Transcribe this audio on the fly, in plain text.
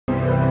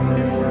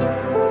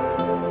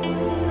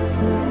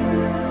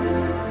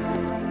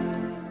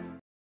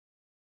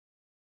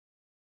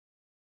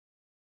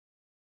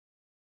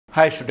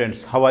Hi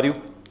students, how are you?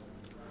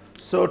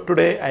 So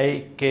today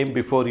I came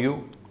before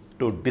you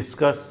to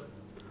discuss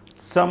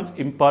some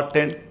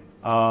important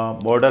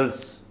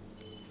models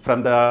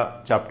from the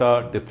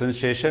chapter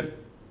differentiation.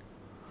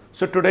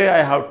 So today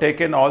I have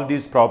taken all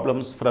these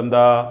problems from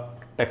the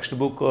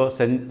textbook,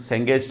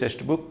 Cengage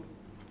textbook.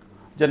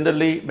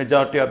 Generally,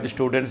 majority of the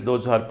students,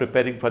 those who are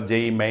preparing for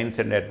JEE mains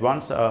and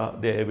advanced,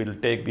 they will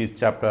take this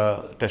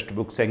chapter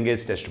textbook,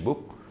 Cengage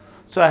textbook.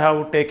 So I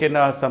have taken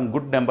some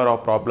good number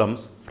of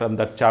problems from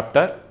that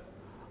chapter,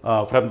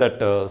 from that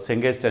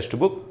Cengage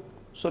textbook.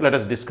 So let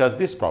us discuss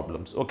these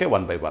problems, okay,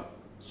 one by one.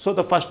 So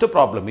the first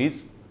problem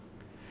is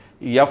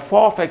f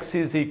of x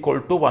is equal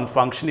to one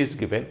function is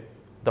given.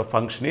 The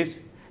function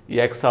is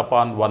x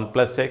upon 1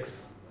 plus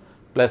x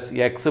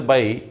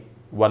by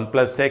 1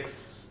 plus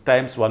x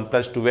times 1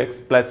 plus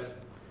 2x plus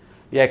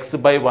x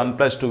by 1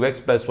 plus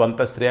 2x plus 1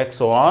 plus 3x,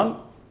 so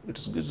on. It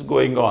is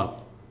going on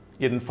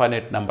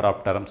infinite number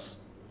of terms.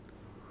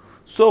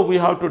 So we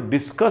have to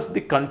discuss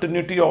the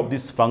continuity of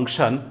this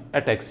function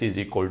at x is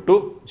equal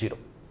to 0.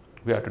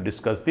 We have to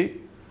discuss the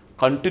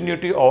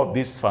continuity of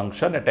this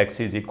function at x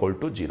is equal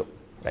to 0,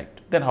 right?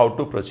 Then how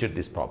to proceed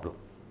this problem,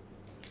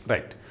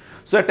 right?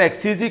 So at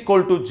x is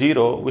equal to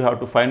 0, we have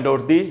to find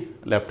out the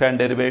left hand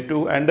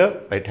derivative and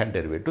right hand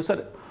derivative.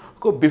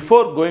 So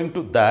before going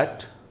to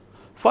that,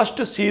 first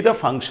to see the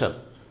function.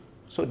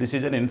 So this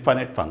is an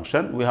infinite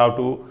function. We have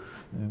to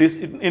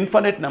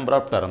infinite number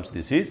of terms.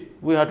 This is,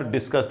 we have to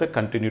discuss the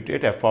continuity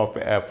at f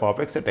of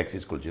x at x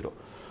is equal to 0.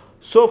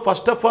 So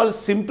first of all,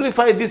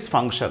 simplify this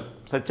function.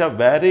 Such a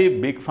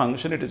very big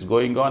function, it is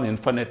going on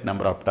infinite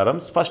number of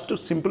terms. First to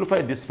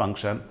simplify this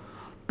function.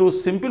 To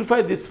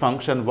simplify this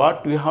function,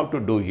 what we have to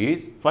do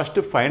is first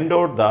to find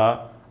out the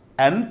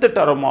nth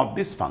term of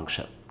this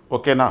function.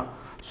 Okay, now.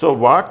 So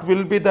what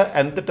will be the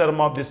nth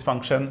term of this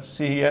function?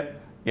 See here,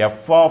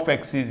 f of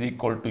x is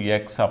equal to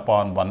x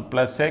upon 1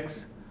 plus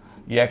x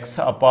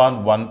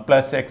upon 1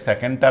 plus x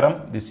second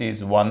term, this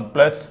is 1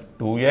 plus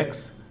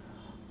 2x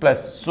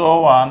plus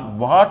so on.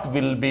 What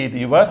will be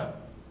your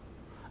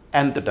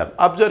nth term?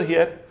 Observe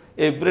here,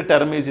 every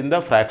term is in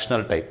the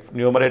fractional type,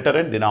 numerator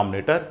and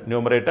denominator,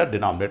 numerator,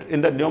 denominator.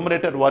 In the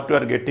numerator, what you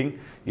are getting?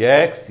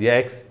 X.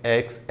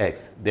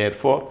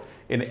 Therefore,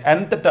 in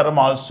nth term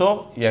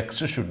also, x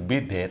should be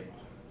there.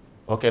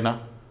 Okay,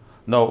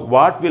 now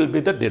what will be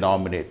the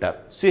denominator?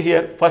 See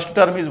here, first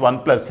term is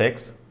 1 plus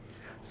x.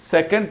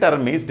 Second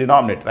term is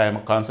denominator. I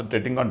am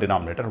concentrating on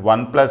denominator.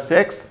 1 plus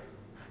x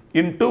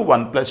into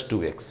 1 plus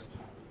 2x.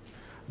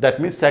 That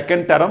means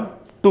second term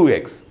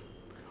 2x.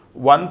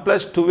 1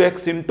 plus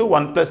 2x into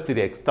 1 plus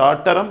 3x.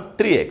 Third term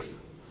 3x.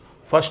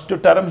 First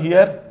term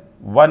here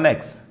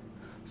 1x.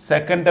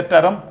 Second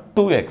term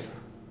 2x.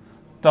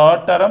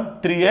 Third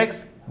term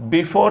 3x.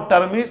 Before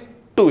term is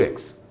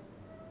 2x.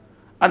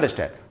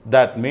 Understand?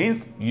 That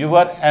means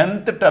your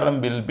nth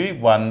term will be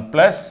 1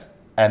 plus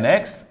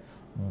nx.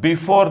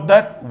 Before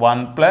that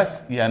 1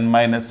 plus n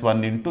minus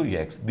 1 into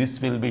x.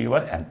 This will be your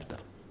nth term.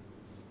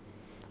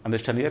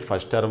 Understand here?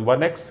 First term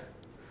 1x,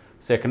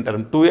 second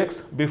term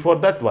 2x, before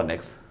that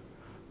 1x.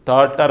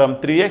 Third term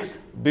 3x,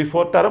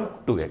 before term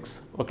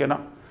 2x. Okay,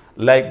 now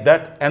like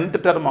that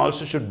nth term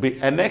also should be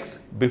nx,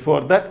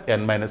 before that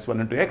n minus 1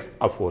 into x,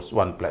 of course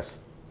 1 plus.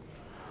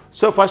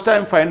 So first I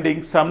am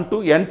finding sum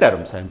to n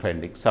terms. I am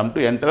finding sum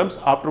to n terms.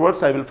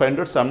 Afterwards I will find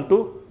out sum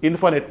to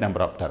infinite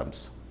number of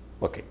terms.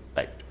 Okay,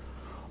 right.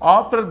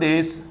 After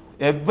this,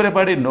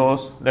 everybody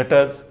knows, let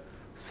us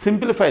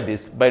simplify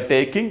this by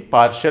taking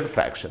partial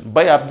fraction.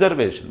 By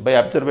observation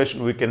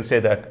we can say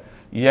that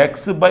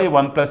x by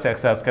 1 plus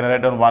x, as can I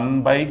write down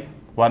 1 by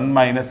 1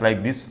 minus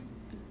like this,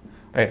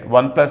 right?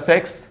 1 plus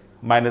x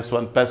minus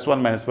 1 plus 1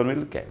 minus 1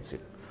 will cancel.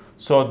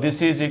 So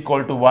this is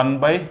equal to 1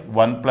 by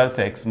 1 plus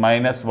x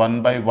minus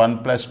 1 by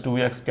 1 plus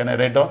 2x, can I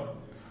write down?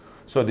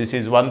 So this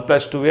is 1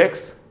 plus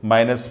 2x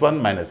minus 1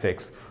 minus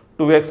x.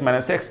 2x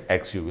minus x,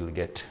 x you will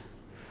get.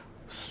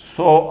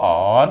 So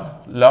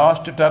on,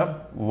 last term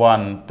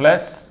 1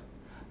 plus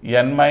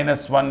n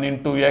minus 1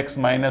 into x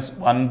minus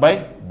 1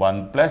 by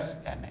 1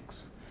 plus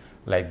nx.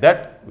 Like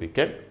that we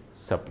can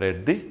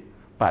separate the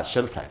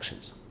partial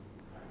fractions.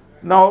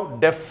 Now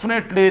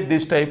definitely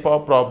this type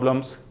of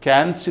problems,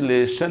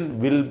 cancellation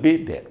will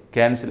be there.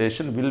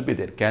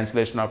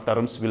 Cancellation of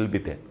terms will be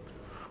there.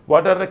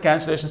 What are the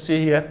cancellations?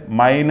 See here,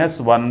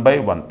 minus 1 by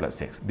 1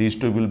 plus x. These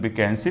two will be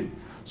cancelled.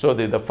 So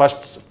the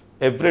first,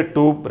 every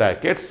two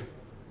brackets,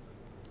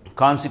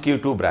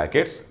 consecutive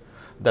brackets,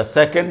 the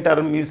second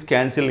term is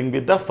cancelling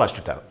with the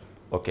first term.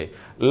 Okay,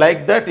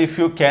 like that if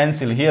you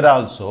cancel here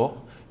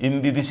also,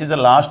 this is the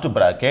last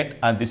bracket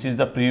and this is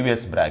the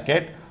previous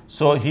bracket.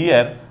 So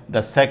here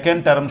the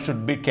second term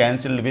should be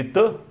cancelled with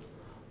the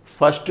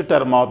first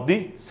term of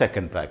the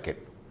second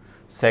bracket.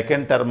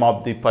 Second term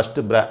of the first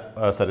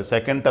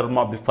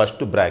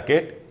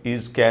bracket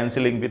is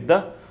cancelling with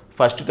the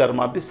first term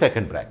of the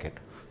second bracket.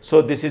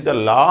 So this is the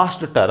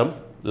last term.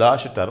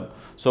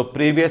 So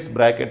previous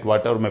bracket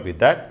whatever may be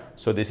that.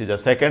 So this is a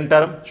second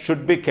term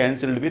should be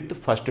cancelled with the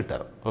first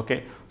term.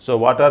 Okay. So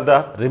what are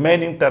the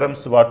remaining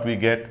terms what we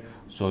get?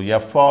 So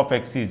f of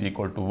x is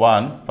equal to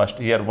 1. First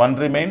here 1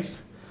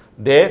 remains.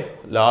 There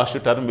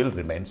last term will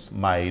remains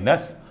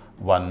minus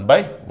 1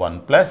 by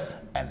 1 plus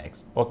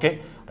nx.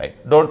 Okay,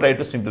 right. Don't try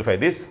to simplify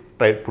this.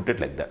 Try to put it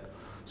like that.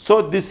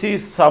 So this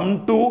is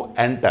sum to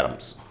n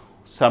terms.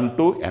 Sum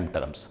to n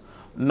terms.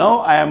 Now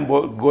I am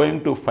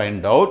going to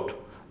find out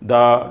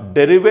the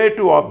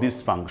derivative of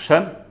this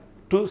function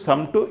to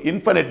sum to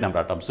infinite number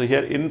of terms. So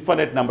here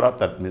infinite number of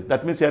terms.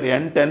 That means here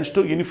n tends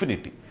to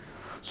infinity.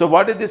 So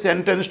what is this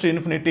n tends to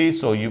infinity?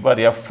 So your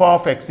f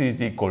of x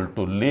is equal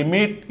to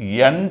limit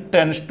n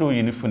tends to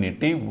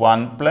infinity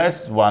 1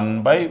 plus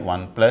 1 by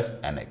 1 plus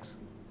nx.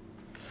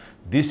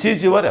 This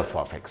is your f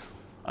of x.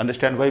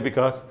 Understand why?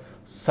 Because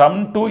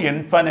sum to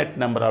infinite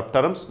number of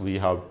terms we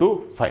have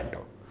to find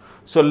out.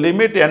 So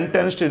limit n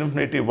tends to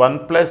infinity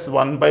 1 plus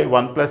 1 by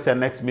 1 plus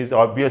nx means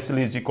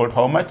obviously is equal to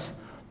how much?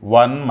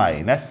 1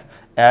 minus,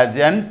 as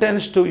n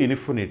tends to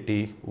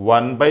infinity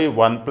 1 by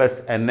 1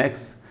 plus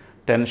nx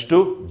tends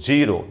to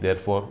 0.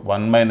 Therefore,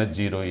 1 minus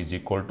 0 is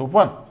equal to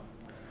 1.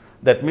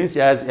 That means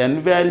as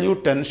n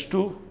value tends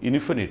to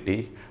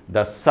infinity,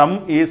 the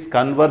sum is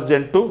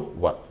convergent to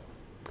 1.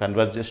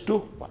 Converges to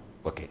 1.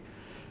 Okay.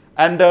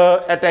 And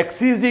at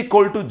x is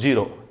equal to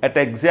 0,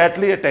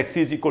 exactly at x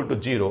is equal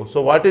to 0.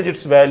 So what is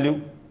its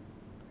value?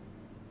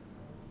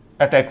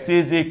 At x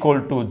is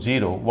equal to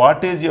 0,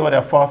 what is your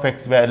f of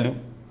x value?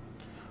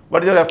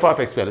 What is your f of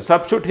x value?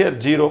 Substitute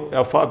here 0,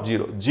 f of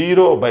 0,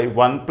 0 by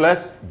 1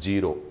 plus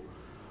 0,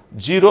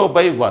 0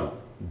 by 1,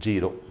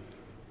 0,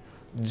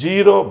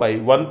 0 by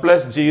 1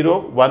 plus 0,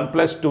 1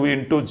 plus 2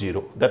 into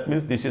 0. That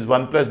means this is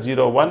 1 plus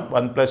 0, 1,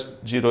 1 plus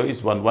 0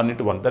 is 1, 1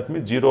 into 1. That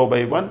means 0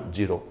 by 1,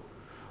 0.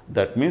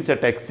 That means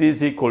at x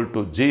is equal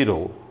to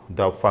 0,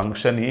 the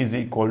function is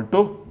equal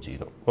to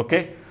 0.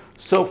 Okay.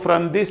 So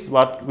from this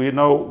what we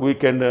know, we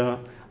can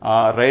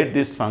write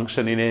this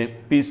function in a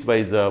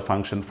piecewise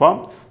function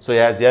form. So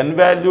as n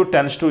value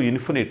tends to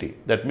infinity,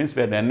 that means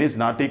when n is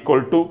not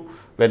equal to,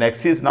 when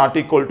x is not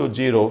equal to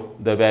 0,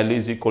 the value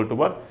is equal to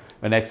 1.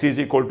 When x is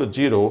equal to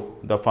 0,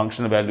 the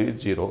function value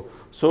is 0.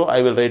 So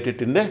I will write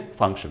it in the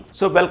function.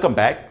 So welcome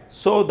back.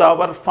 So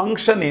our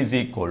function is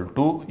equal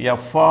to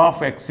f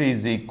of x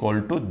is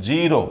equal to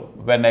 0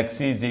 when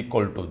x is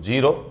equal to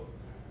 0.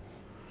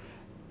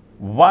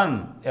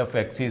 1 if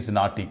x is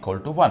not equal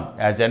to 1.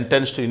 As n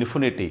tends to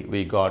infinity,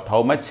 we got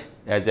how much?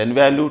 As n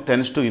value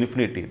tends to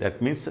infinity,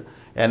 that means,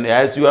 and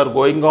as you are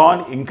going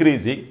on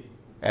increasing,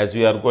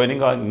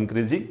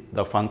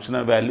 the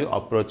functional value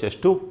approaches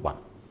to 1.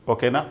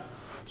 Okay now?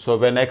 So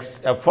when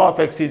f of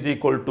x is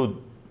equal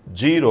to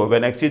 0,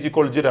 when x is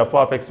equal to 0, f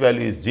of x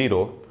value is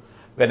 0.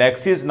 When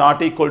x is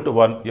not equal to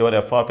 1, your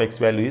f of x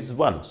value is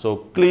 1. So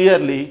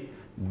clearly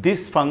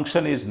this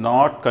function is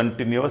not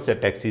continuous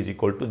at x is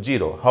equal to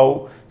 0.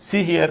 How?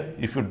 See here,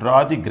 if you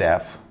draw the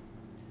graph,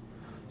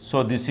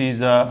 so this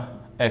is a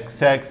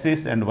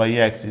x-axis and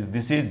y-axis,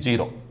 this is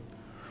 0.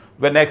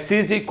 When x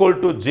is equal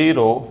to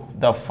 0,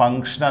 the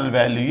functional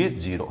value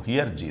is 0,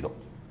 here 0.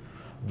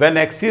 When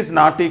x is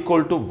not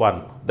equal to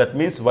 1, that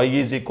means y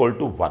is equal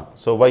to 1.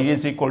 So y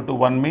is equal to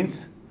 1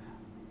 means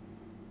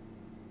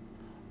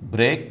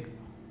break,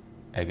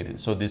 agree.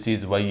 So this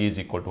is y is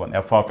equal to 1,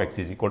 f of x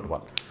is equal to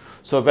 1.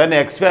 So when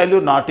x value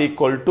not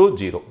equal to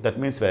 0, that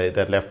means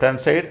either left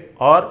hand side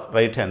or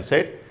right hand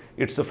side,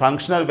 its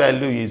functional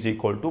value is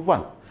equal to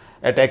 1.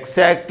 At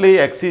exactly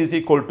x is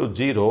equal to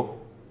 0,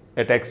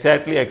 at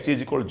exactly x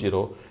is equal to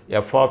 0,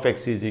 f of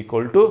x is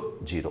equal to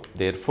 0.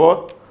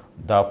 Therefore,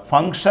 the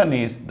function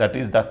is, that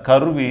is the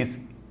curve is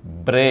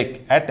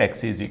break at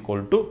x is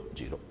equal to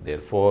 0.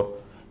 Therefore,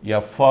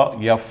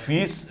 f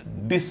is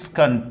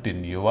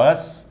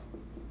discontinuous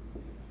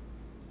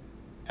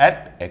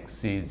at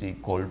x is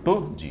equal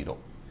to 0.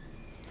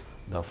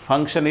 The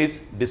function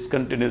is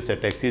discontinuous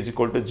at x is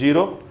equal to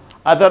 0.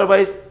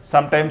 Otherwise,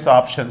 sometimes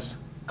options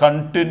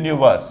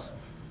continuous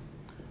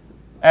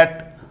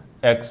at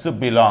x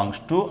belongs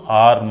to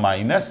r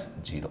minus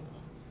 0.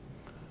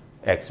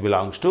 X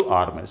belongs to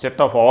r minus set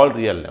of all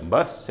real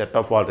numbers,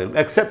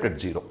 except at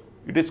 0.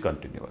 It is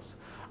continuous.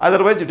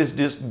 Otherwise, it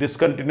is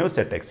discontinuous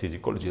at x is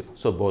equal to 0.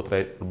 So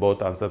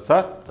both answers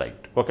are right.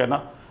 Okay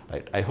now?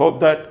 Right. I hope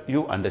that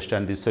you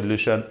understand this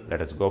solution. Let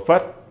us go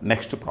for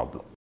next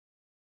problem.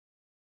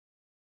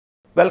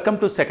 Welcome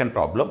to second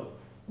problem.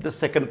 The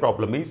second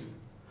problem is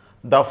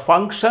the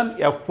function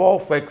f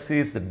of x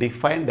is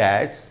defined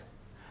as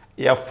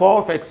f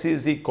of x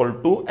is equal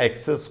to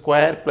x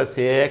square plus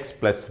ax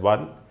plus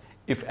 1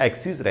 if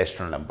x is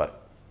rational number.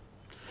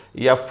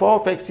 F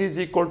of x is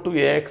equal to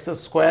ax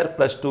square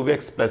plus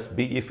 2x plus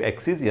b if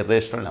x is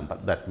irrational number.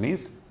 That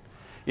means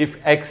if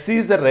x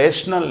is a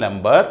rational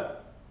number,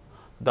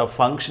 the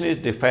function is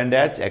defined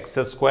as x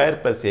square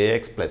plus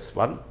ax plus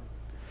 1.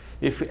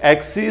 If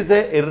x is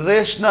an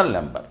irrational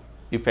number,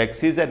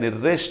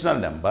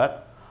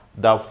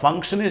 the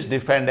function is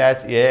defined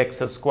as ax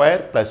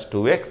square plus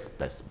 2x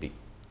plus b.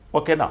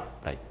 Okay now,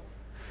 right.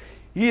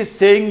 He is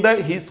saying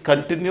that he is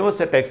continuous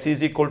at x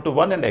is equal to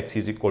 1 and x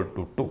is equal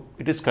to 2.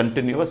 It is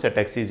continuous at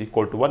x is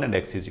equal to 1 and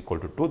x is equal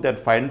to 2. Then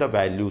find the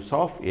values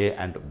of a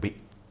and b.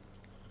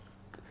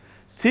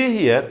 See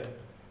here,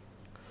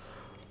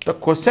 the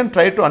question,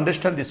 try to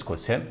understand this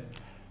question.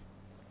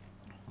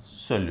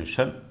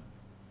 Solution.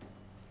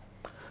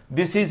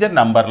 This is a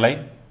number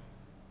line.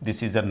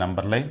 This is a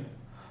number line.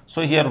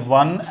 So here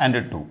 1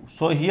 and 2.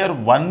 So here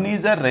 1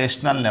 is a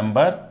rational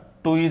number,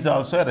 2 is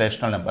also a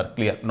rational number.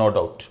 Clear? No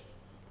doubt.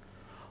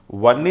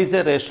 1 is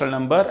a rational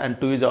number and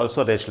 2 is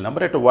also a rational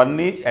number.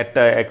 At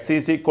x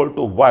is equal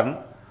to 1,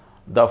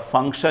 the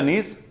function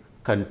is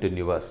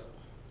continuous.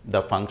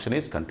 The function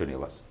is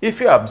continuous. If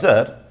you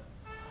observe,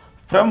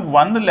 from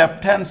one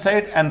left hand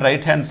side and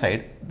right hand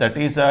side, that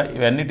is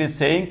when it is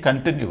saying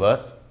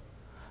continuous,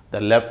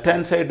 the left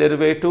hand side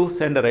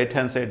derivatives and the right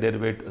hand side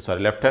derivative,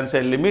 left hand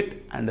side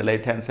limit and the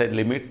right hand side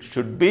limit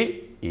should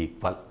be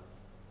equal.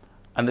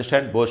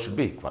 Understand? Both should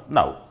be equal.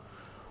 Now,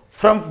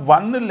 from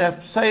one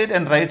left side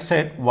and right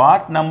side,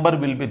 what number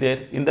will be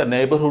there in the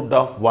neighborhood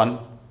of 1?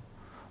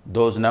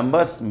 Those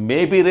numbers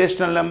may be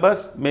rational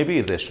numbers, may be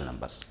irrational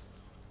numbers.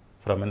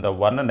 From in the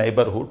one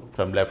neighborhood,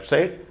 from left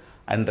side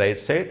and right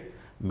side,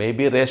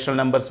 maybe rational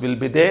numbers will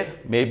be there,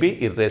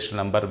 maybe irrational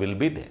number will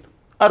be there.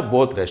 Or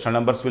both rational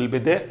numbers will be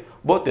there,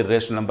 both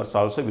irrational numbers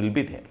also will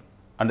be there.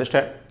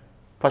 Understand?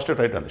 First try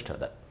to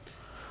understand that.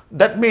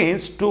 That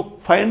means to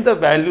find the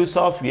values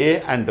of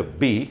A and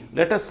B,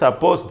 let us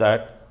suppose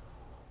that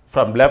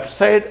from left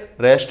side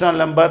rational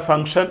number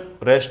function,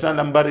 rational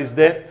number is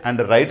there, and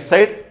right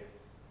side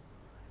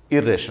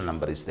irrational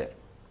number is there.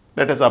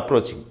 Let us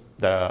approaching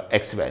the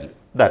x value.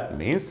 That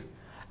means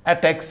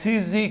at x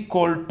is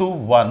equal to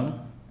 1,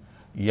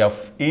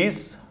 f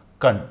is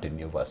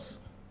continuous.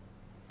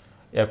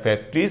 F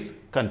is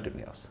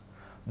continuous.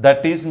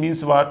 That is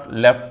means what?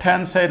 Left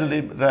hand side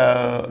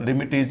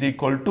limit is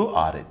equal to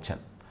RHL.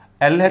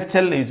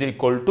 LHL is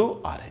equal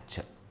to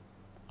RHL.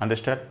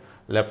 Understand?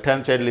 Left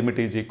hand side limit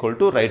is equal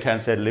to right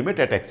hand side limit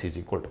at x is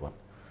equal to 1.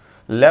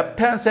 Left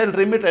hand side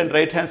limit and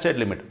right hand side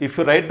limit. If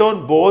you write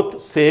down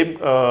both same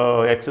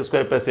x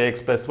square plus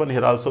ax plus 1,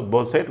 here also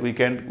both side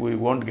we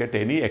won't get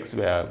any x a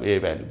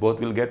value. Both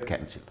will get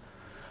cancelled.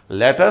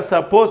 Let us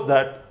suppose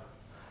that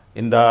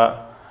in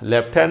the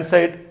left hand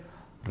side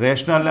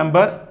rational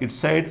number, this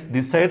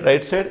side,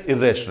 right side,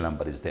 irrational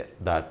number is there.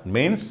 That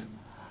means,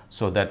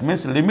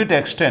 limit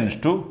extends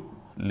to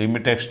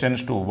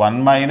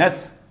 1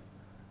 minus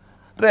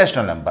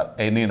rational number,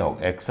 any now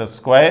x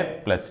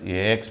square plus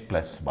ax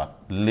plus 1.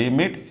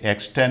 Limit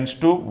extends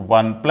to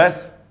 1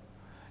 plus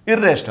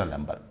irrational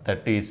number,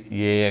 that is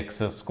ax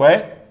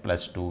square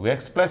plus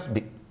 2x plus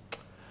b.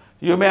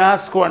 You may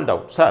ask one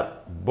doubt, sir,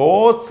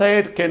 both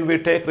sides can we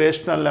take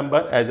rational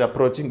number as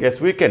approaching? Yes,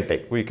 we can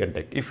take.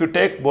 If you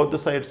take both the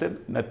sides,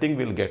 nothing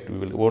will get,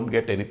 won't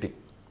get anything,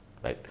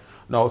 right?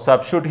 Now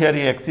substitute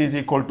here x is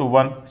equal to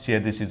 1. Here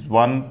this is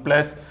 1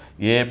 plus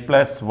a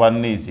plus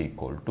 1 is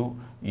equal to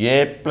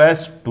a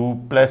plus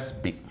 2 plus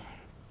b.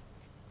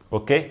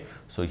 Okay,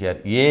 so here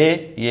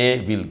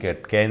a will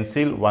get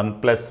cancelled,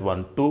 1 plus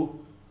 1 2,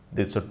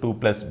 this is 2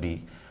 plus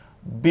b.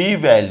 B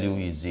value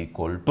is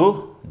equal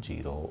to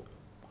 0.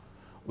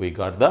 We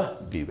got the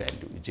b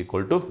value is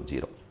equal to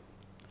 0.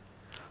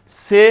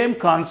 Same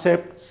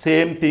concept,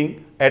 same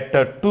thing at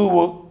 2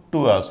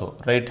 also.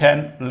 Right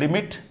hand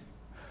limit,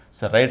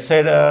 so right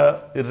side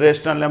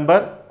irrational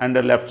number and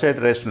the left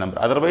side rational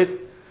number. Otherwise,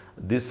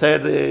 this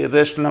side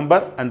irrational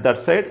number and that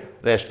side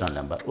rational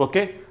number.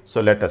 Okay,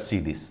 so let us see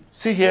this.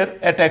 See here,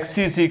 at x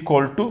is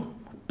equal to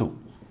 2.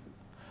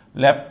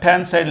 Left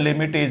hand side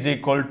limit is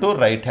equal to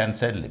right hand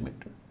side limit.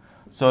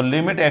 So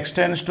limit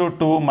extends to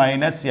 2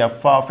 minus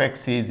f of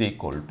x is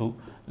equal to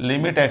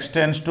limit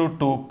extends to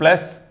 2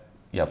 plus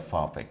f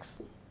of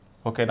x.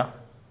 Okay now?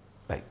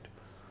 Right.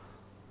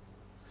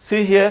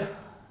 See here,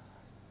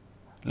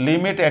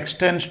 limit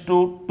extends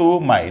to 2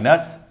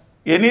 minus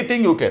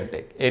anything you can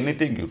take,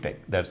 anything you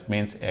take. That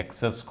means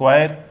x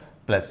square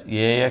plus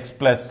ax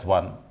plus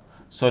 1.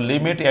 So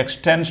limit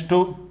extends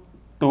to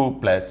 2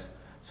 plus.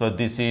 So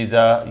this is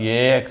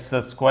ax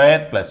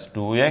square plus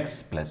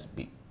 2x plus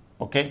b.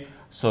 Okay.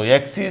 So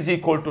x is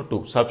equal to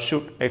 2,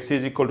 substitute, x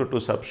is equal to 2,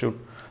 substitute.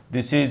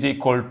 This is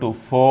equal to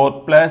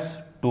 4 plus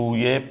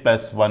 2a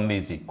plus 1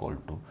 is equal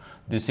to.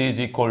 This is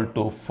equal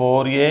to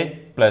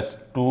 4a plus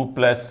 2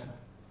 plus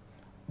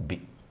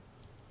b.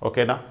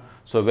 Okay now.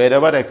 So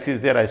wherever x is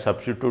there, I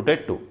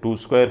substituted 2. 2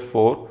 square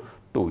 4,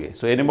 2a.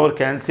 So any more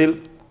cancel?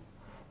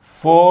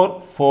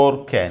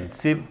 4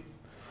 cancel.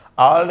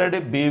 Already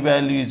b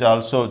value is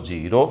also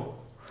 0.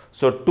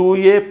 So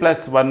 2a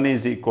plus 1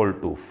 is equal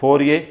to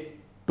 4a.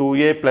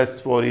 2a plus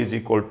 4 is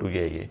equal to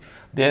aa.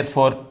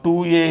 Therefore,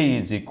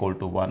 2a is equal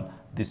to 1.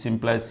 This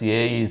implies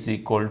a is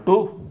equal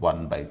to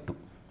 1 by 2.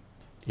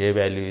 A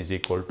value is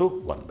equal to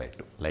 1 by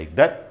 2. Like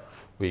that,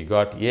 we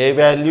got a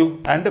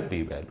value and a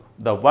b value.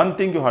 The one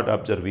thing you have to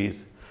observe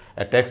is,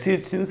 at x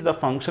is, since the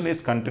function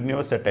is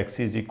continuous at x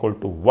is equal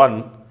to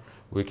 1,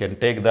 we can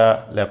take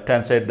the left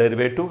hand side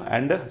derivative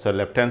and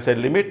left hand side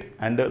limit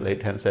and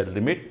right hand side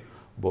limit,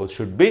 both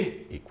should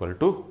be equal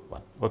to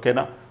 1. Okay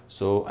now.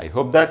 So I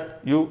hope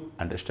that you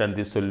understand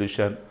this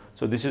solution.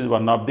 So this is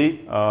one of the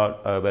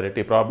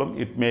variety problem.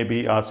 It may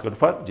be asked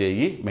for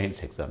JEE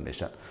mains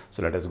examination.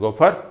 So let us go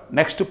for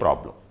next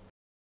problem.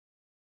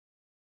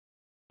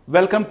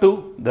 Welcome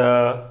to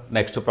the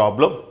next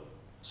problem.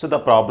 So the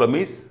problem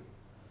is,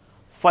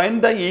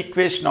 find the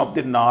equation of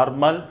the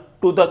normal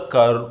to the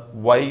curve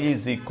y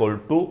is equal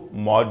to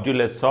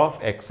modulus of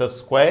x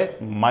square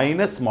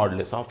minus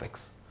modulus of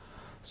x.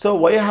 So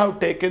why I have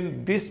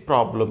taken this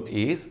problem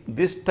is,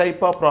 this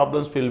type of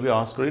problems will be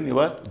asked in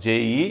your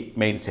JEE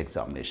mains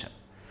examination.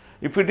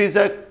 If it is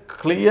a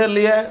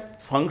clearly a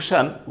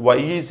function y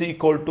is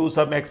equal to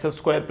some x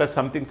square plus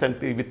something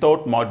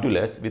without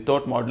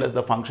modulus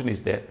the function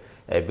is there.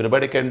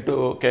 Everybody can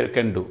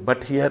do.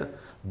 But here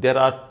there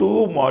are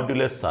two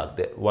modulus are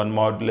there. One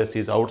modulus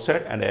is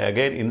outside and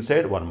again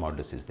inside one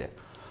modulus is there.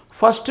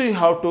 First you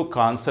have to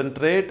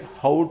concentrate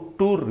how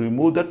to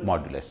remove that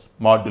modulus.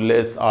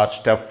 Modulus or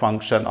step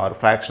function or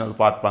fractional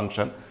part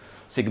function,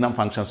 signum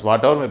functions,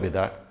 whatever may be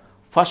that.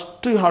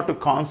 First you have to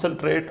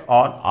concentrate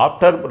on,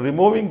 after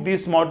removing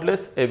this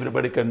modulus,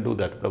 everybody can do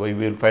that. We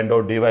will find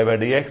out dy by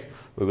dx,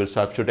 we will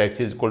substitute x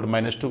is equal to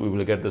 -2, we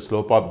will get the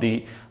slope of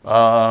the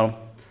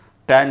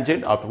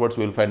tangent, afterwards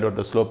we will find out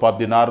the slope of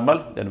the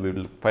normal, then we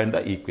will find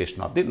the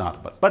equation of the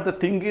normal. But the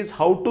thing is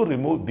how to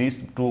remove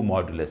these two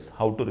modulus.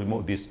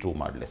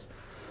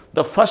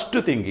 The first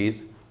thing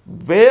is,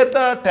 where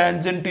the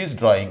tangent is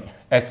drawing,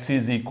 x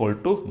is equal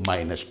to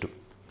 -2.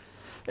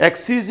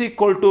 X is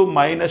equal to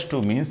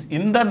 -2 means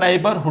in the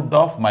neighborhood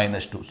of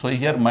 -2. So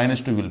here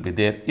 -2 will be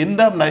there. In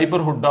the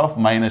neighborhood of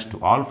 -2,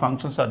 all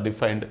functions are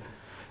defined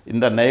in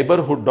the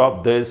neighborhood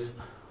of these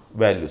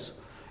values.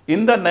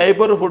 In the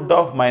neighborhood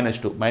of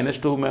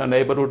 -2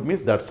 neighborhood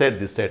means that side,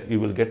 this side, you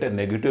will get a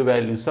negative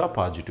values or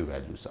positive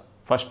values.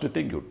 First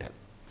thing you tell,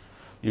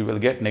 you will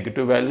get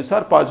negative values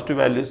or positive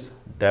values.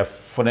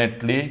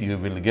 Definitely you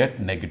will get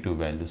negative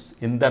values.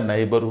 In the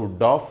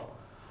neighborhood of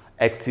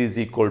x is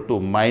equal to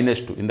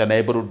 -2, in the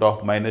neighborhood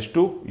of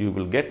 -2, you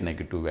will get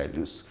negative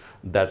values.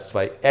 That's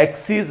why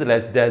x is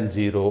less than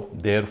 0.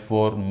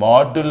 Therefore,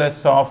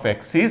 modulus of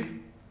x is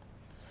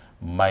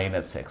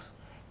 -x.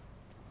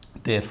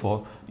 Therefore,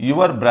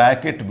 your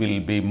bracket will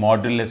be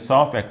modulus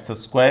of x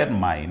square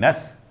minus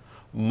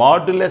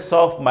modulus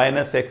of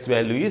 -x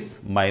value is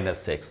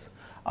 -x.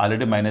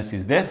 Already minus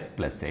is there,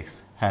 plus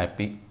x.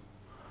 Happy.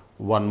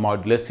 One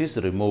modulus is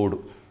removed.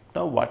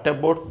 Now, what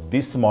about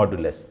this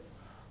modulus?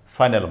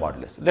 Final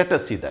modulus. Let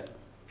us see that.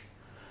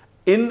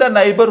 In the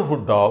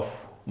neighborhood of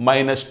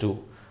 -2,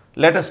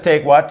 let us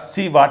take what?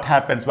 See what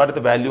happens. What is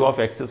the value of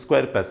x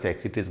square plus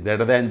x? It is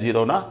greater than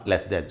 0 na,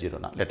 less than 0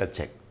 na. Let us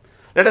check.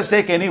 Let us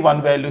take any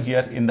one value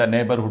here in the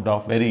neighborhood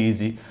of, very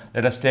easy.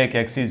 Let us take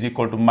x is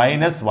equal to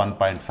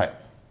 -1.5.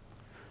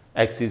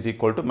 X is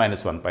equal to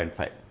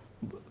 -1.5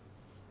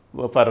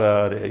 for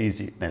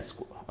easiness.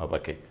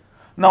 Okay.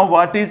 Now,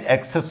 what is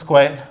x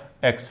square?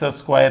 X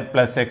square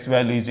plus x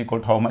value is equal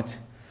to how much?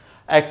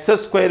 X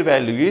square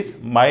value is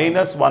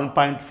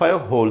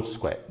 -1.5 whole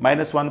square.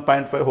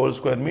 -1.5 whole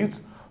square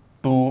means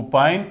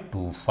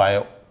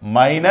 2.25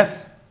 minus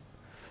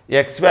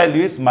x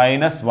value is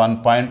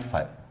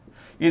 -1.5.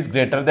 Is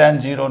greater than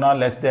 0 na,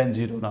 less than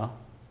 0 na?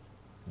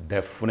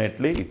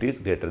 Definitely it is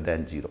greater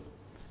than 0.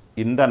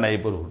 In the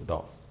neighborhood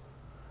of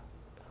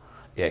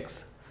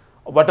x.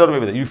 Whatever may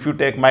be, if you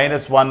take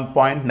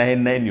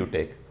 -1.99 you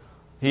take.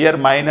 Here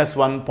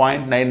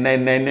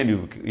 -1.9999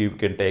 you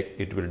can take,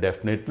 it will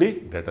definitely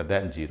greater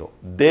than 0.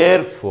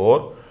 Therefore,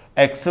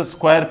 x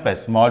square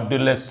plus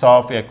modulus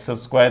of x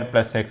square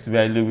plus x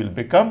value will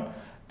become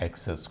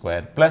x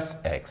square plus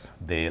x.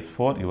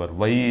 Therefore, your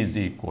y is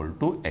equal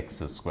to x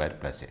square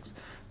plus x.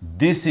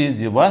 This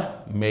is your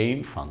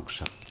main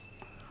function.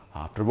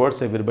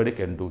 Afterwards, everybody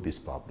can do this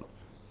problem.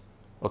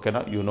 Okay,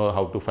 now you know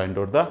how to find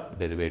out the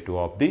derivative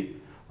of the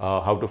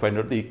how to find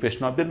out the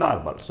equation of the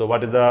normal. So,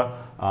 what is the,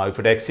 if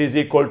it x is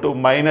equal to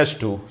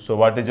 -2, so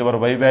what is your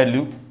y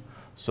value?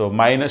 So,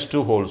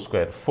 -2 whole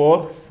square,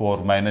 4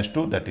 minus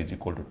 2, that is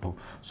equal to 2.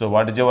 So,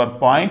 what is your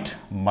point?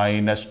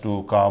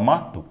 -2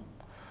 comma 2.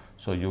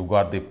 So, you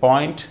got the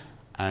point,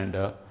 and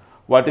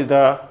what is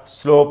the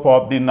slope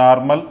of the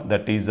normal?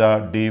 That is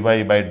dy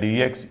by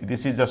dx.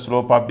 This is the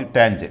slope of the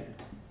tangent.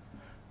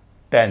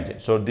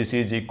 So, this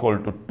is equal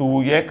to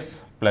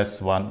 2x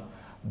plus 1.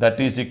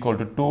 That is equal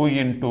to 2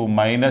 into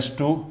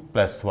 -2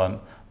 plus 1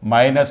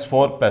 minus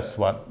 4 plus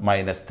 1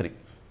 minus 3.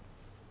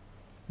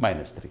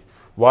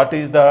 What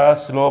is the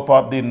slope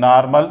of the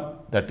normal?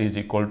 That is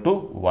equal to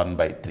 1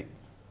 by 3.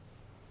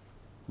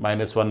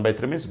 Minus 1 by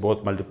 3 means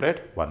both multiplied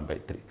 1 by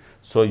 3.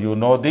 So, you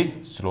know the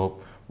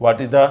slope.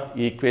 What is the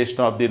equation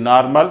of the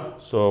normal?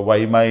 So,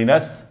 y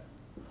minus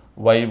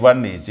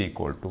y1 is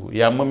equal to,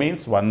 m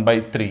means 1 by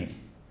 3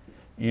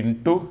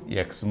 into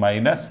x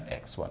minus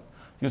x1.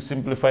 You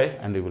simplify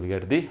and you will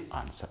get the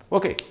answer.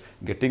 Okay,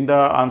 getting the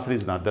answer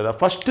is not there. The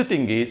first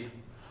thing is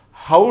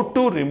how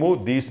to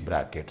remove these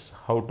brackets.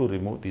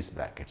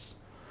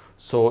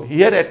 So,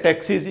 here at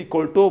x is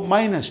equal to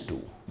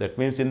 -2. That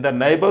means in the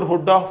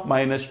neighborhood of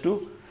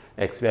 -2,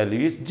 x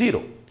value is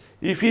 0.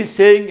 If he is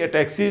saying at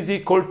x is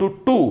equal to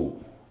 2,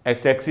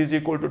 x is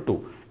equal to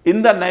 2,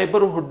 In the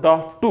neighborhood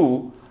of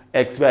 2,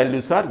 x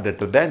values are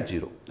greater than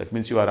 0. That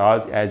means you are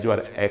as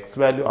your x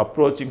value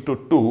approaching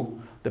to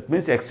 2, that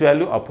means x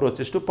value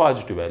approaches to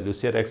positive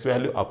values. Here x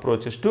value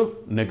approaches to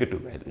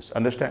negative values.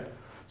 Understand?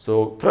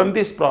 So from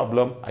this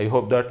problem, I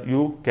hope that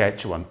you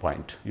catch one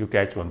point. You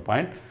catch one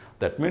point.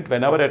 That means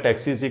whenever at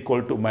x is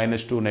equal to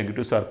 -2,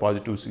 negatives or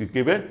positives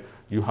given,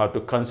 you have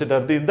to consider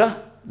the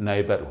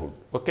neighborhood.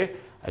 Okay.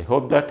 I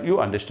hope that you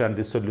understand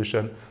this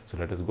solution. So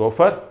let us go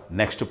for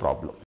next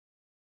problem.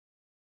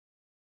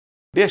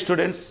 Dear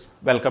students,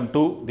 welcome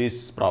to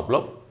this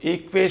problem.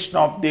 Equation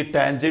of the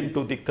tangent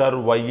to the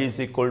curve y is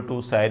equal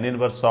to sin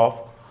inverse of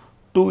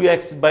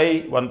 2x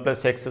by 1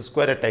 plus x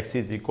square at x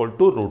is equal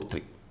to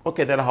 √3.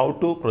 Okay, then how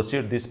to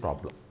proceed this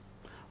problem?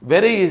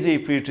 Very easy.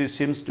 If it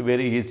seems to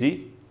very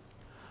easy.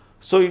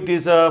 So it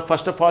is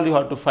first of all you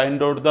have to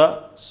find out the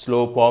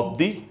slope of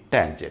the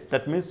tangent.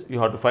 That means you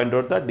have to find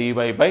out the dy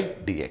by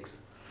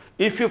dx.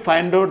 If you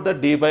find out the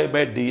dy by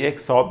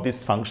dx of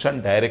this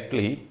function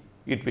directly,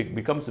 it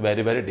becomes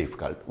very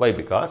difficult. Why?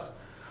 Because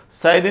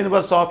sin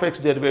inverse of x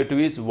derivative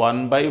is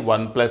 1 by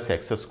 1 plus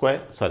x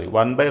square, sorry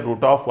 1 by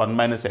root of 1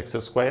 minus x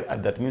square,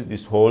 and that means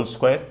this whole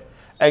square.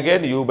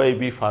 Again u by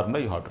v formula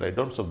you have to write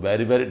down. So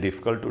very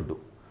difficult to do.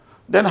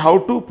 Then how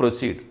to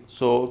proceed?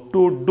 So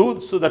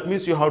that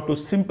means you have to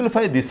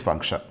simplify this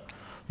function.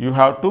 You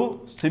have to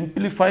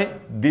simplify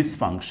this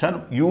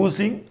function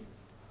using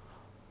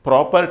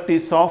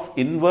properties of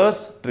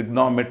inverse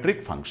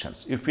trigonometric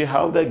functions. If we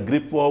have the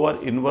grip over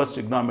inverse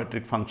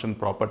trigonometric function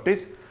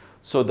properties,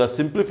 so the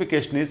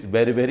simplification is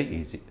very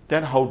easy.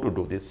 Then how to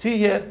do this? See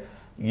here,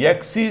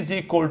 x is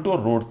equal to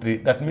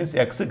 √3. That means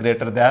x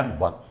greater than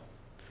 1.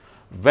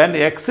 When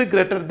x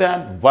greater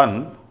than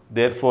 1,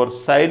 therefore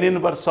sin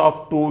inverse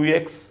of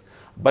 2x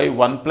by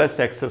 1 plus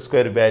x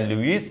square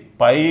value is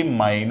pi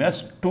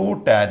minus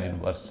 2 tan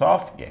inverse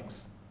of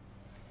x.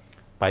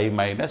 Pi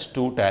minus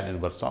 2 tan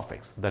inverse of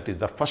x. That is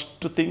the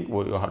first thing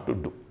you have to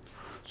do.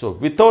 So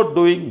without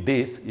doing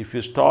this, if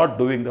you start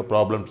doing the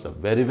problems are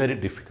very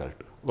difficult.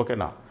 Okay,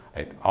 now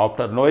right.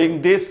 After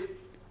knowing this,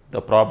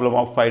 the problem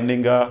of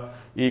finding a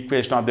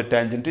equation of the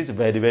tangent is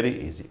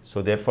very easy.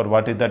 So therefore,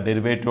 what is the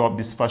derivative of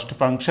this first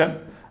function?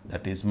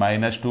 That is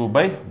minus 2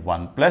 by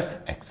 1 plus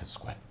x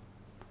square.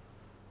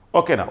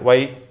 Okay, now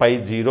y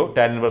pi 0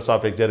 tan inverse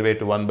of x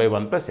derivative 1 by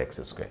 1 plus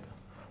x square.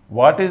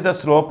 What is the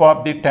slope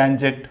of the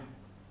tangent?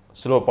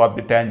 Slope of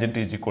the tangent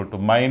is equal to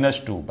minus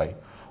 2 by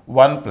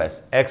 1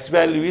 plus x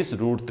value is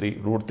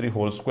 √3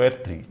 whole square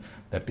 3,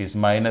 that is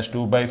minus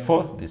 2 by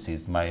 4, this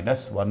is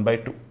minus 1 by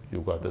 2. You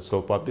got the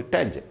slope of the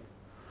tangent.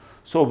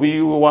 So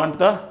we want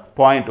the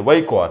point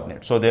y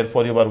coordinate. So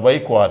therefore your y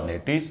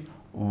coordinate is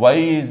y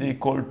is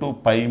equal to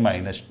pi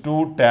minus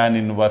 2 tan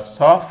inverse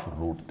of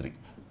 √3.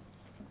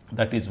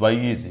 That is y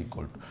is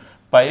equal to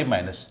pi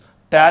minus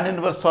tan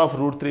inverse of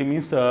 √3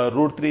 means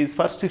 √3 is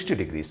for 60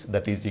 degrees.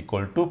 That is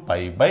equal to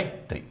pi by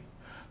 3.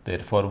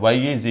 Therefore y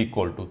is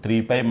equal to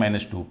 3 pi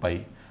minus 2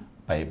 pi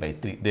by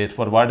 3.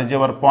 Therefore what is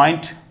your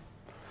point?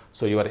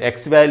 So your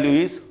x value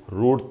is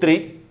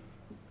 √3,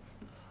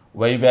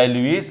 y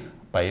value is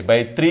pi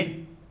by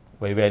 3,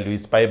 y value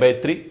is pi by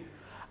 3,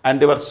 and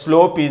your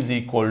slope is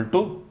equal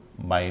to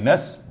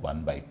minus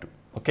 1 by 2.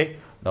 Okay.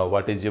 Now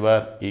what is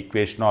your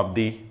equation of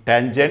the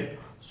tangent?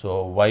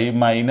 So y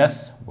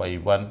minus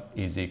y1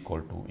 is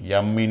equal to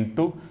m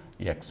into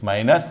x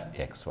minus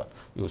x1.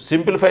 You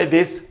simplify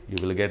this,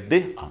 you will get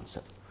the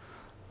answer.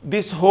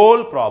 This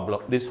whole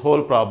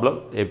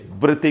problem,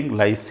 everything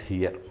lies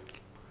here.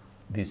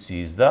 This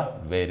is the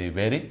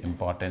very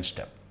important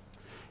step.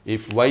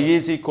 If y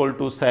is equal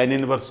to sin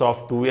inverse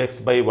of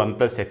 2x by 1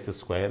 plus x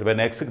square, when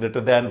x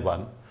greater than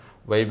 1,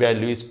 y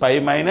value is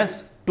pi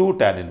minus 2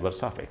 tan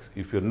inverse of x.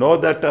 If you know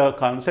that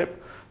concept,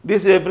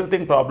 this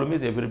everything problem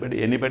is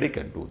anybody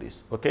can do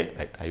this. Okay,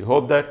 right. I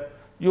hope that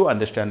you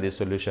understand this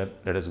solution.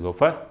 Let us go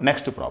for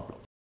next problem.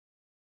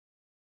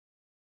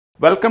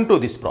 Welcome to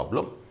this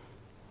problem.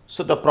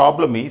 So the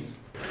problem is,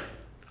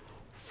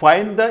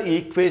 find the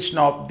equation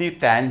of the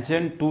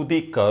tangent to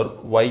the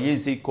curve y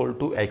is equal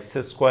to x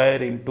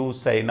square into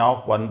sin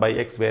of 1 by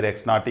x, where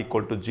x not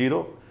equal to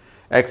 0,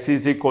 x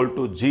is equal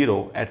to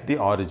 0 at the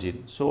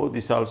origin. So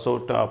this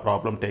also a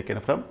problem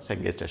taken from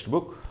Seng's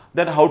textbook.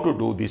 Then how to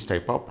do this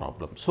type of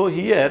problem? So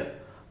here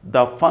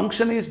the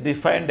function is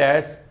defined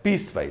as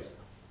piecewise.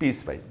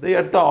 They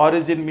at the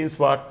origin means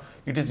what?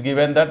 It is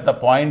given that the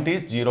point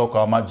is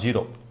 0,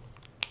 0.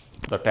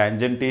 The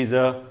tangent is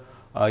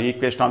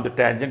equation of the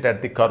tangent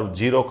at the curve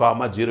 0,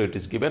 0 it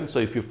is given. So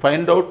if you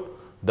find out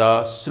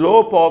the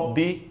slope of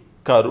the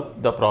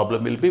curve, the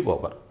problem will be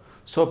over.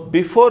 So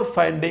before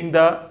finding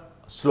the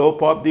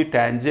slope of the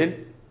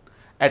tangent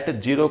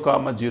at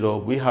 0, 0,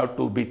 we have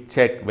to be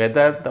check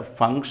whether the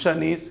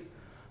function is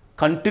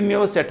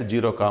continuous at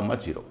 0,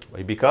 0.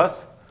 Why?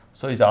 Because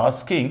so is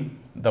asking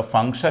the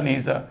function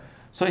is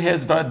so here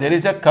there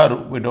is a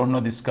curve, we don't know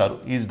this curve,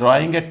 he is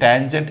drawing a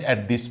tangent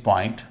at this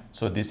point.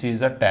 So this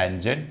is a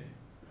tangent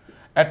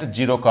at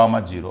 0,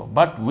 0,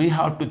 but we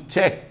have to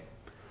check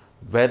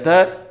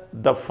whether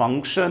the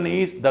function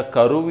is, the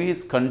curve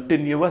is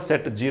continuous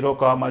at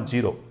 0,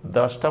 0.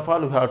 First of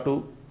all, we have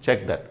to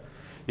check that.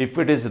 If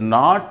it is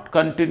not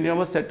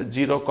continuous at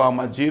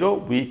 0, 0,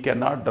 we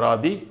cannot draw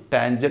the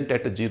tangent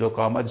at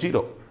 0,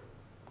 0.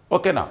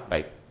 Okay now,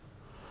 right.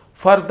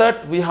 For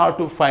that, we have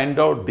to find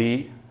out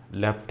the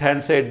left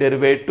hand side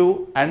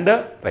derivative and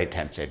right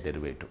hand side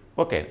derivative.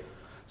 Okay.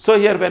 So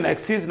here when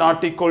x is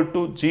not equal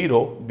to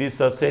 0,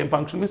 this same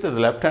function means the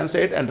left hand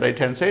side and right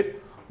hand side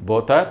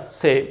both are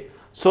same.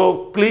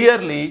 So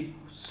clearly,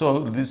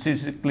 this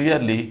is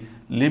clearly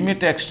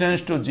limit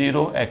extends to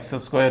 0, x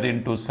square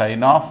into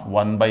sine of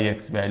 1 by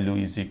x value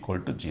is equal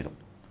to 0.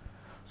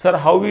 Sir,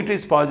 how it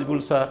is possible,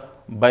 sir?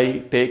 By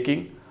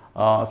taking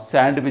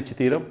sandwich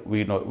theorem,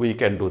 we know we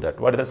can do that.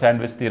 What is the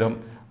sandwich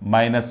theorem?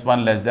 Minus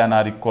 1 less than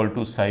or equal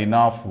to sine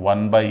of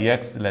 1 by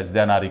x less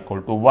than or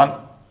equal to 1.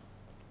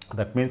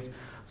 That means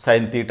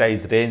sin theta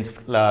is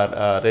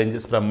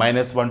ranges from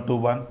minus 1 to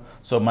 1.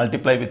 So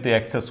multiply with the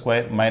x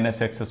square, minus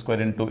x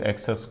square into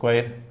x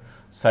square,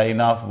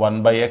 sine of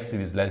 1 by x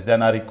is less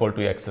than or equal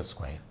to x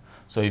square.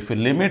 So if you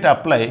limit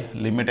apply,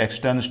 limit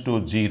extends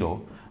to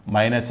 0,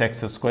 minus x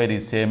square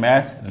is same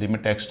as,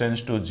 limit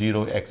extends to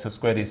 0, x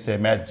square is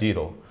same as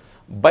 0.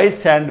 By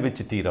sandwich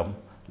theorem,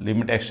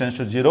 limit extends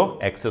to 0,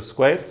 x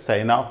square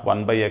sine of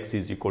 1 by x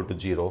is equal to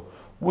 0,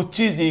 which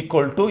is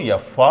equal to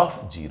f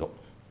of 0.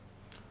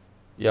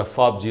 F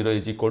of 0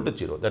 is equal to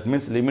 0. That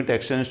means limit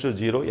extends to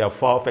 0,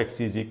 f of x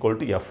is equal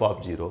to f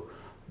of 0.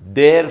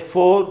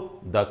 Therefore,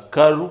 the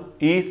curve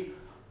is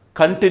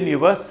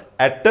continuous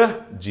at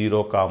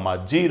 0,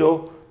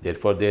 0.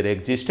 Therefore, there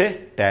exists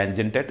a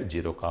tangent at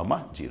 0,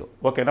 0.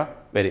 Okay, now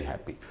very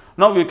happy.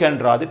 Now we can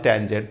draw the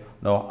tangent.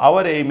 Now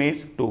our aim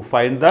is to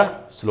find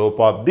the slope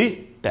of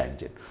the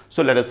tangent.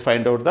 So let us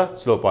find out the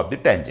slope of the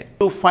tangent.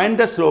 To find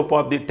the slope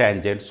of the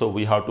tangent, so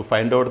we have to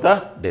find out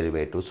the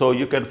derivative. So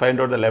you can find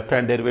out the left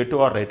hand derivative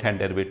or right hand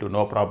derivative,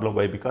 no problem.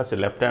 Why? Because the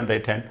left hand,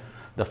 right hand,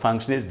 the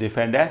function is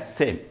defined as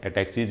same. At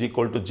x is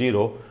equal to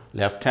 0,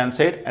 left hand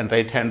side and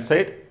right hand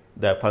side,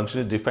 the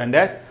function is defined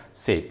as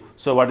same.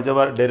 So what is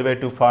our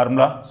derivative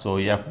formula? So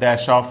f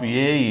dash of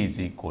a is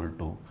equal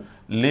to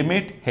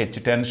limit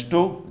h tends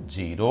to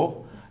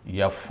 0,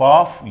 f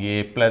of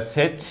a plus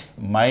h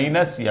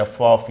minus f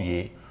of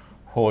a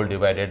whole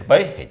divided by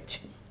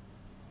h.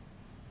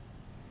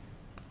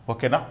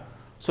 Okay now.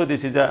 So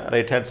this is a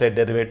right hand side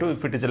derivative.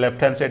 If it is a left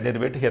hand side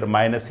derivative, here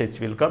minus h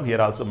will come, here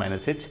also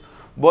minus h.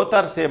 Both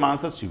are same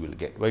answers you will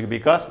get. Why?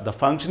 Because the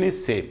function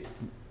is same.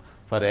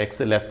 For x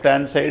left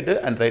hand side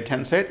and right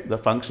hand side, the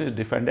function is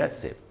defined as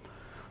same.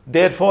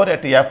 Therefore,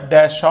 at f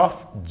dash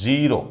of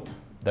 0,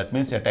 that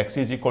means at x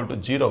is equal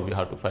to 0, we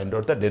have to find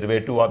out the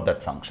derivative of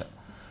that function.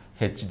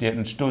 H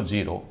tends to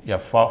 0,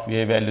 f of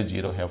a value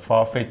 0, f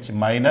of h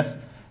minus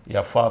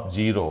f of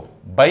 0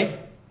 by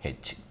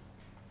h.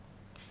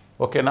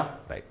 Okay now,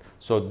 right.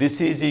 So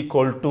this is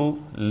equal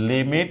to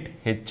limit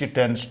h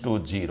tends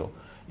to 0.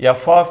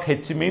 F of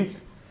h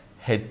means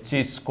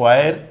h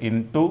square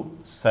into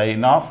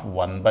sine of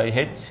 1 by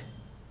h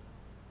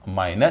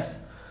minus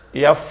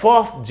f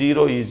of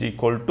 0 is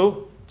equal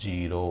to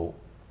 0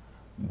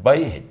 by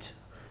h.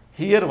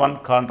 Here one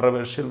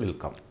controversial will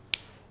come.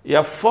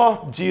 F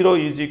of 0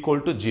 is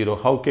equal to 0.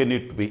 How can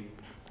it be?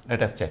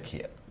 Let us check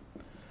here.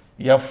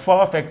 F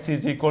of x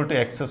is equal to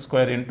x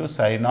square into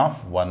sine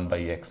of 1 by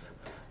x.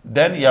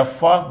 Then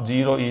f of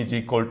 0 is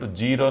equal to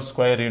 0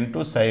 square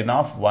into sine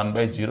of 1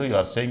 by 0. You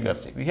are saying,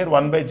 Here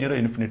 1 by 0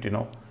 infinity,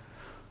 no?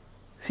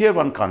 Here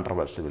one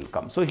controversy will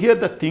come. So here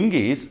the thing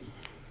is,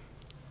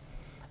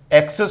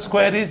 x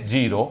square is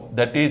 0,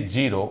 that is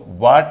 0.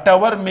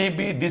 Whatever may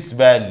be this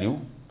value,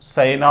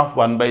 sine of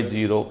 1 by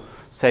 0,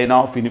 sine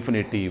of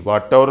infinity,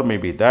 whatever may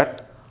be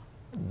that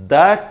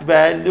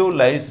value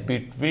lies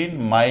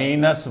between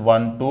minus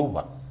 1 to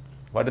 1.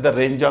 What is the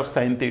range of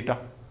sine theta?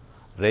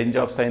 Range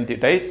of sine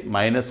theta is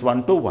minus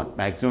 1 to 1.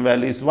 Maximum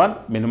value is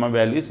 1, minimum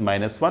value is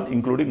minus 1,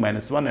 including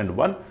minus 1 and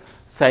 1.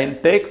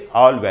 Sine takes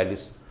all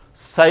values.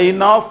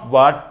 Sine of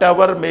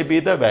whatever may be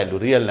the value,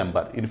 real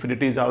number.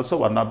 Infinity is also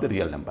one of the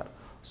real number.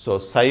 So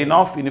sine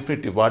of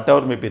infinity,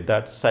 whatever may be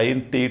that,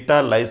 sine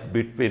theta lies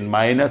between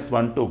minus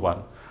 1 to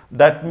 1.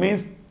 That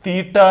means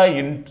theta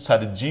in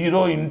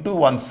 0 into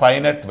one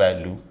finite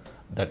value,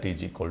 that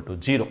is equal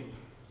to 0.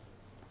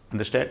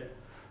 Understand?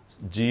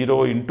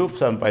 0 into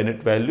some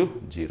finite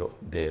value, 0.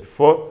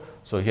 Therefore,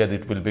 so here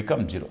it will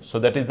become 0. So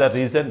that is the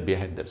reason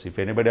behind this. If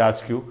anybody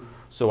asks you,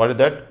 so what is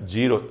that?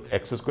 0,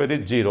 x square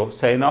is 0,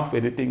 sine of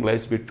anything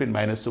lies between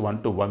minus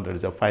 1 to 1, that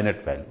is a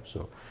finite value.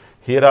 So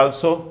here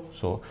also,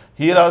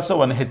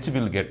 one h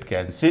will get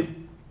cancelled.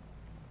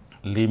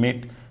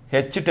 Limit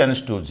h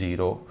tends to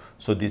 0.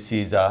 So this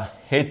is a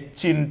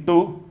h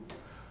into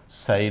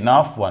sine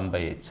of 1 by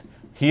h.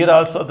 Here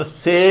also the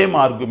same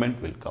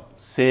argument will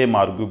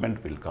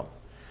come.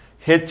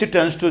 H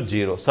tends to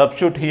 0.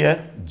 Substitute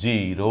here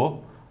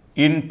 0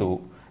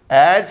 into,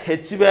 as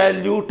h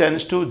value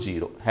tends to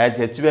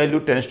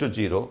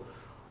 0,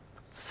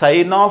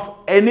 sine of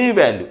any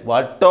value,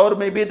 whatever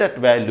may be that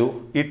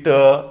value, it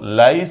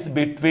lies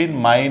between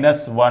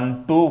minus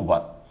 1 to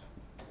 1.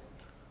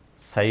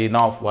 sine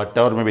of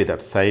whatever may be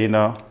that sine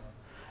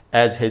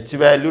as h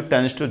value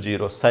tends to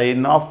 0,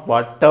 sine of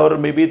whatever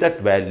may be that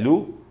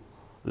value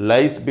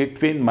lies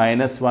between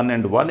 -1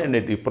 and 1, and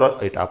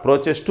it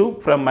approaches to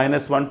from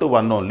 -1 to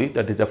 1 only,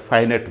 that is a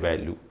finite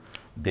value,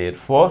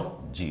 therefore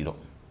 0.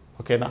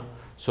 Okay now,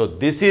 so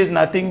this is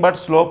nothing but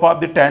slope of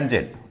the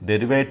tangent,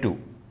 derivative,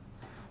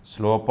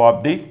 slope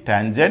of the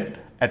tangent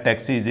at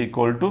x is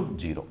equal to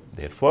 0.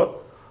 Therefore,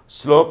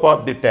 slope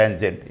of the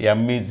tangent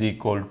m is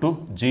equal to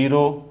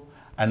 0,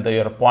 and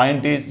your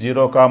point is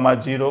 0 comma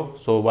 0.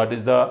 So what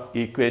is the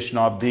equation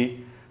of the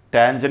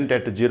tangent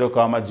at 0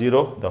 comma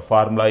 0? The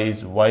formula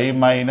is y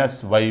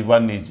minus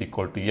y1 is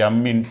equal to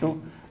m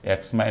into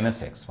x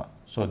minus x1.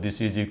 So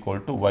this is equal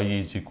to y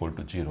is equal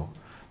to 0.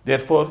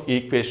 Therefore,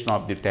 equation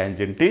of the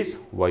tangent is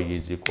y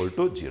is equal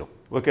to 0.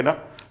 Okay now?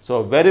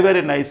 So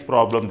very nice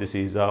problem this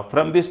is.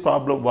 From this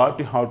problem, what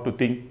you have to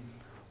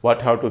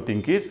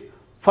think is,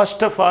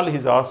 first of all, he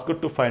is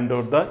asked to find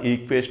out the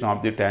equation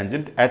of the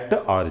tangent at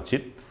the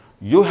origin.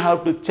 You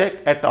have to check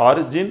at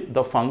origin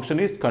the function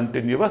is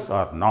continuous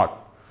or not.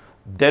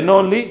 Then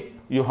only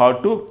you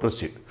have to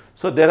proceed.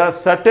 So there are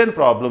certain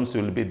problems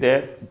will be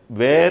there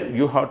where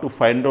you have to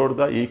find out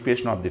the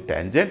equation of the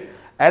tangent.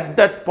 At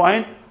that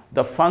point,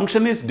 the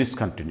function is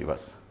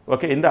discontinuous.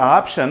 Okay, in the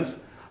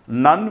options,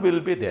 none will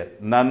be there.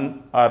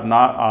 None or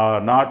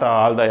not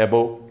all the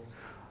above.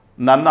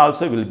 None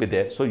also will be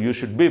there. So you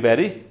should be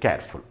very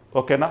careful.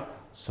 Okay now.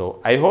 So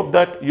I hope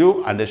that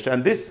you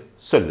understand this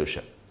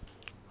solution.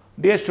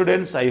 Dear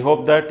students, I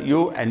hope that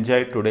you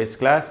enjoyed today's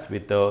class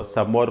with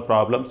some more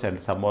problems and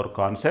some more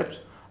concepts.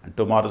 And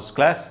tomorrow's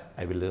class,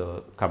 I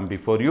will come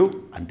before you.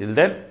 Until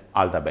then,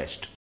 all the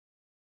best.